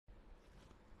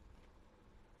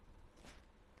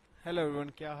Hello everyone,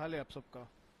 क्या हाल है आप सबका।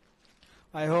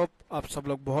 आई होप आप सब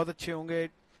लोग बहुत अच्छे होंगे।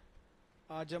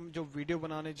 आज हम जो वीडियो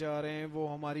बनाने जा रहे हैं वो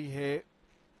हमारी है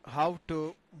how to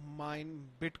mine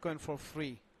bitcoin for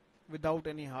free without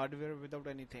any hardware, without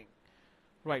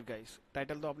anything. Right guys,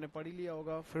 title तो आपने पढ़ ही लिया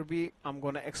होगा, फिर भी I am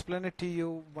gonna explain it to you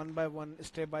one by one,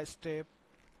 step by step.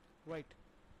 Right,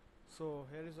 so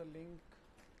here is a link.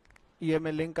 ये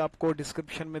मैं link आपको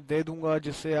डिस्क्रिप्शन में दे दूंगा,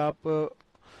 जिससे आप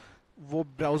वो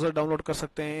ब्राउजर डाउनलोड कर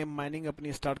सकते हैं, माइनिंग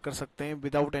अपनी स्टार्ट कर सकते हैं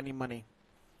without any money.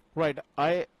 Right,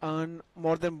 I earn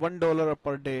more than $1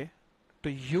 per day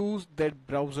to use that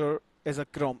browser as a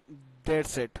Chrome.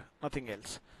 That's it, nothing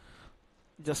else.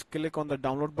 Just click on the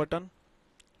download button.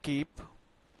 Keep.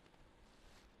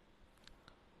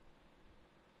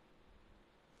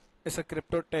 It's a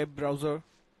crypto tab browser.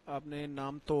 आपने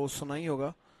नाम तो सुना ही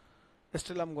होगा.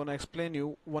 Still, I'm gonna explain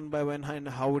you one by one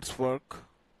and how it's work.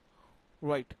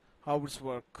 Right, how it's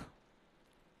work.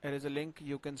 There is a link.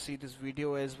 You can see this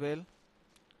video as well.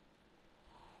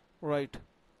 Right.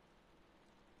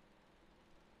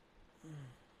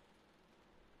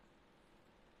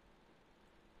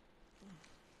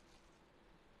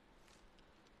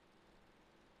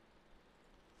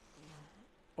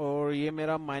 और ये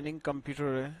मेरा mining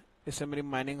computer है, इससे मेरी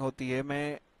माइनिंग होती है।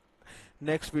 मैं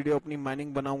next video अपनी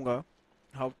माइनिंग बनाऊंगा,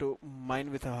 how to mine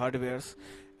with hardwares.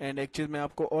 And एक चीज मैं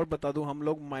आपको और बता दूं, हम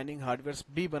लोग माइनिंग हार्डवेयर्स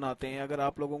भी बनाते हैं। अगर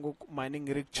आप लोगों को माइनिंग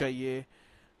रिग चाहिए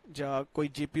या कोई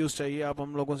जीपीयूज चाहिए, आप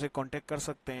हम लोगों से कांटेक्ट कर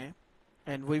सकते हैं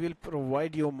and we will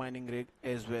provide your mining rig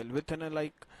as well with an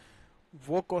like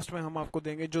वो कॉस्ट में हम आपको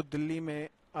देंगे जो दिल्ली में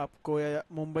आपको या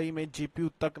मुंबई में जीपीयू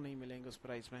तक नहीं मिलेंगे उस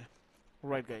प्राइस में।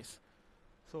 राइट गाइस,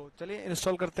 सो चलिए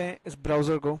इंस्टॉल करते हैं इस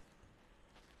ब्राउजर को।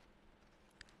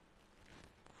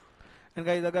 एंड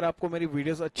गाइस, अगर आपको मेरी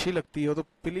वीडियोस अच्छी लगती हो तो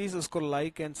प्लीज इसको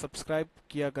लाइक एंड सब्सक्राइब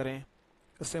किया करें,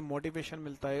 इससे मोटिवेशन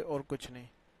मिलता है और कुछ नहीं।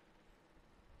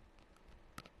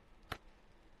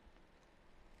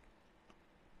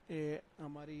 ये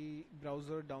हमारी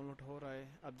ब्राउजर डाउनलोड हो रहा है,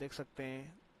 आप देख सकते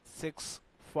हैं। 6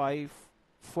 5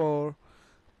 4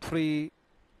 3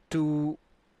 2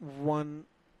 1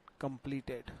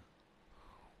 completed.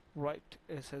 Right,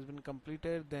 it has been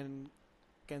completed. Then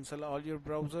cancel all your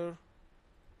browser.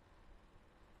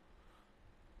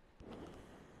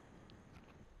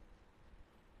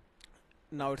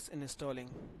 Now it's installing.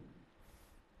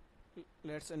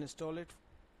 Let's install it.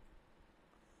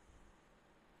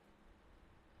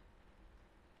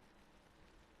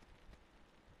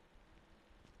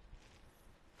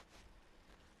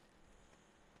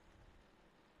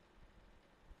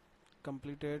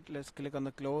 Completed. Let's click on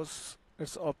the close.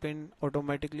 It's open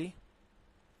automatically.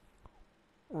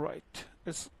 Right,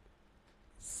 it's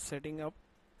setting up.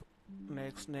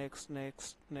 Next, next,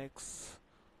 next, next.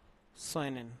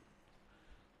 Sign in.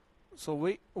 So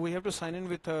we have to sign in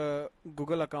with a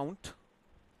Google account,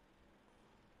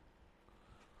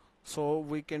 so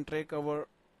we can track our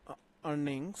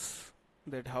earnings,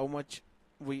 that how much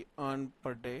we earn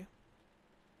per day.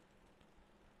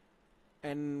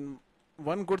 And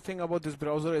one good thing about this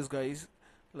browser is guys,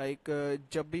 like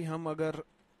जब भी हम अगर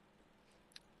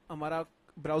हमारा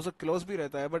browser close भी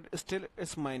रहता है but still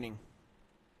it's mining.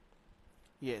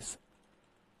 Yes,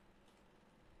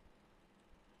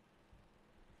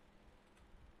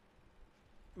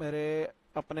 मेरे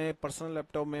अपने पर्सनल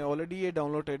लैपटॉप में ऑलरेडी ये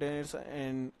डाउनलोडेड है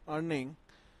and earning,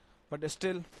 but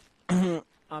still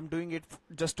I'm doing it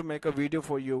just to make a video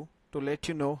for you to let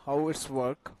you know how it's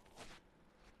work.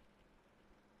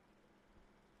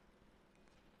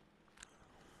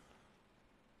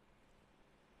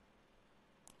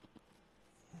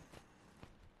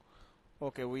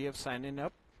 Okay, we have signed in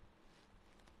up.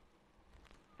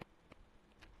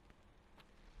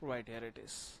 Right, here it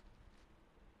is.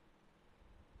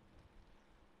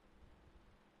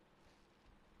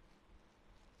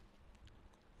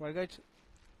 Right guys,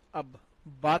 अब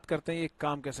बात करते हैं ये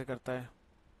काम कैसे करता है।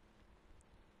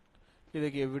 ये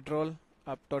देखिए विड्रॉल,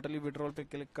 आप टोटली विड्रॉल पे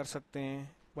क्लिक कर सकते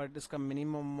हैं, बट इसका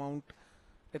मिनिमम अमाउंट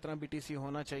इतना बीटीसी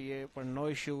होना चाहिए, पर नो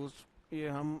इश्यूज। ये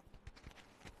हम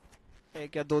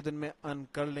 1 या 2 दिन में अर्न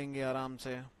कर लेंगे आराम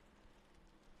से।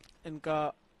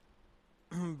 इनका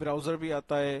ब्राउजर भी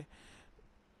आता है,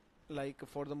 like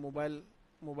for the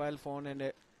mobile phone and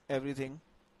everything.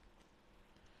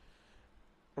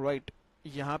 Right,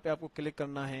 यहाँ पे आपको क्लिक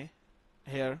करना है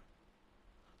हेयर,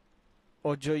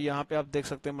 और जो यहाँ पे आप देख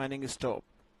सकते हैं माइनिंग स्टॉप,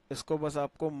 इसको बस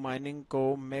आपको माइनिंग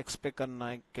को मैक्स पे करना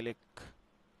है।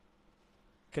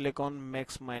 Click on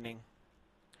max mining.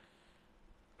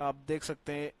 आप देख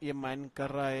सकते हैं ये माइन कर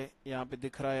रहा है, यहाँ पे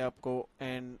दिख रहा है आपको।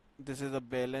 And this is a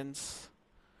balance.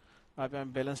 आप यहाँ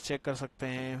बैलेंस चेक कर सकते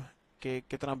हैं कि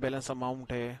कितना बैलेंस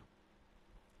अमाउंट है।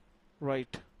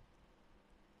 राइट।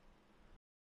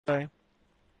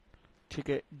 ठीक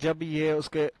है, जब ये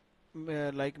उसके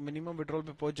लाइक मिनिमम विड्रॉल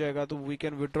पे पहुंच जाएगा तो we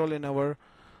can withdrawal in our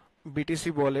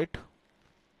BTC wallet,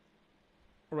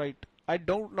 right. I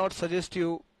don't not suggest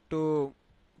you to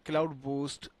cloud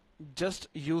boost, just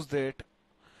use that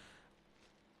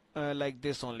like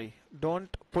this only.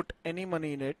 Don't put any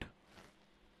money in it,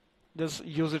 just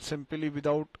use it simply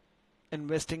without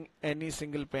investing any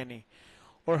single penny.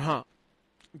 और हाँ,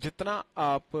 जितना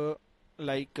आप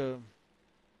like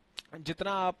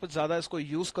जितना आप ज़्यादा इसको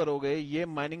use करोगे ये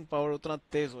माइनिंग पावर उतना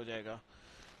तेज़ हो जाएगा.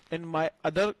 In my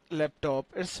other laptop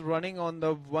it's running on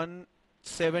the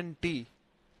 170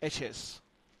 HS,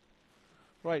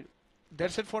 right.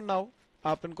 That's it for now.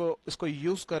 आप इनको इसको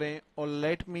यूज़ करें और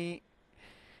let me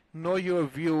know your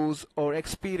views or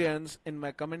experience in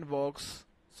my comment box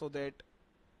so that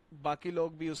बाकी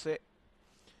लोग भी उससे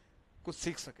कुछ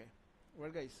सीख सकें.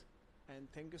 Well guys,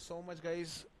 and thank you so much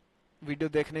guys video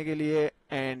देखने के लिए,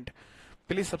 एंड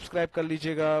प्लीज सब्सक्राइब कर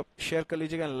लीजिएगा, शेयर कर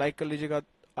लीजिएगा, लाइक कर लीजिएगा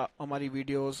हमारी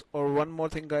वीडियोस. और one more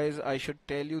thing guys, I should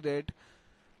tell you that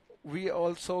we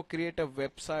also create a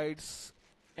websites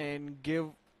and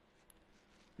give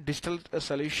digital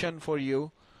solution for you.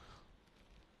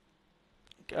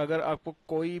 अगर आपको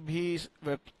कोई भी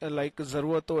लाइक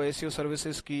ज़रूरत हो एसईओ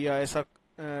सर्विसेज की या ऐसा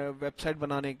वेबसाइट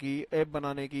बनाने की, ऐप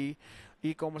बनाने की,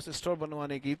 ई कॉमर्स स्टोर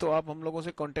बनवाने की, तो आप हम लोगों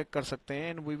से कांटेक्ट कर सकते हैं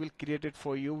and we will create it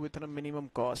for you with minimum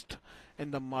cost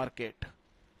in the market.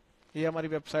 ये हमारी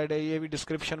वेबसाइट है, ये भी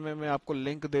डिस्क्रिप्शन में मैं आपको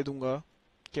लिंक दे दूंगा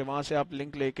कि वहां से आप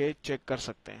लिंक लेके चेक कर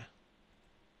सकते हैं.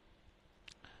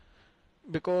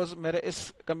 बिकॉज मेरे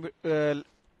इस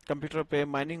कंप्यूटर पे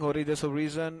माइनिंग हो रही है, सो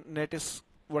reason net is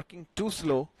working to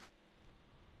slow.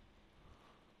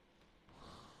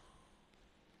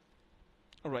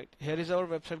 Right, here is our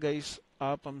website guys.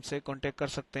 आप हमसे कांटेक्ट कर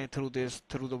सकते हैं through this,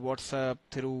 through the WhatsApp,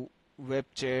 through web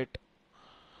chat,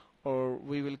 or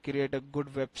we will create a good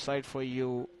website for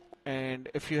you. And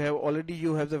if you have already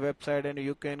you have the website, and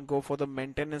you can go for the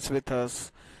maintenance with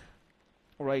us,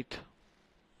 right.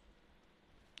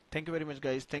 Thank you very much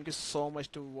guys, thank you so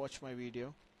much to watch my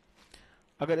video.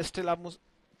 अगर still आप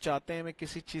चाहते हैं मैं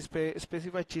किसी चीज़ पे,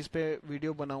 specified चीज़ पे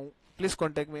video बनाऊं, please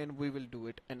contact me and we will do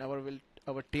it, and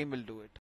our team will do it.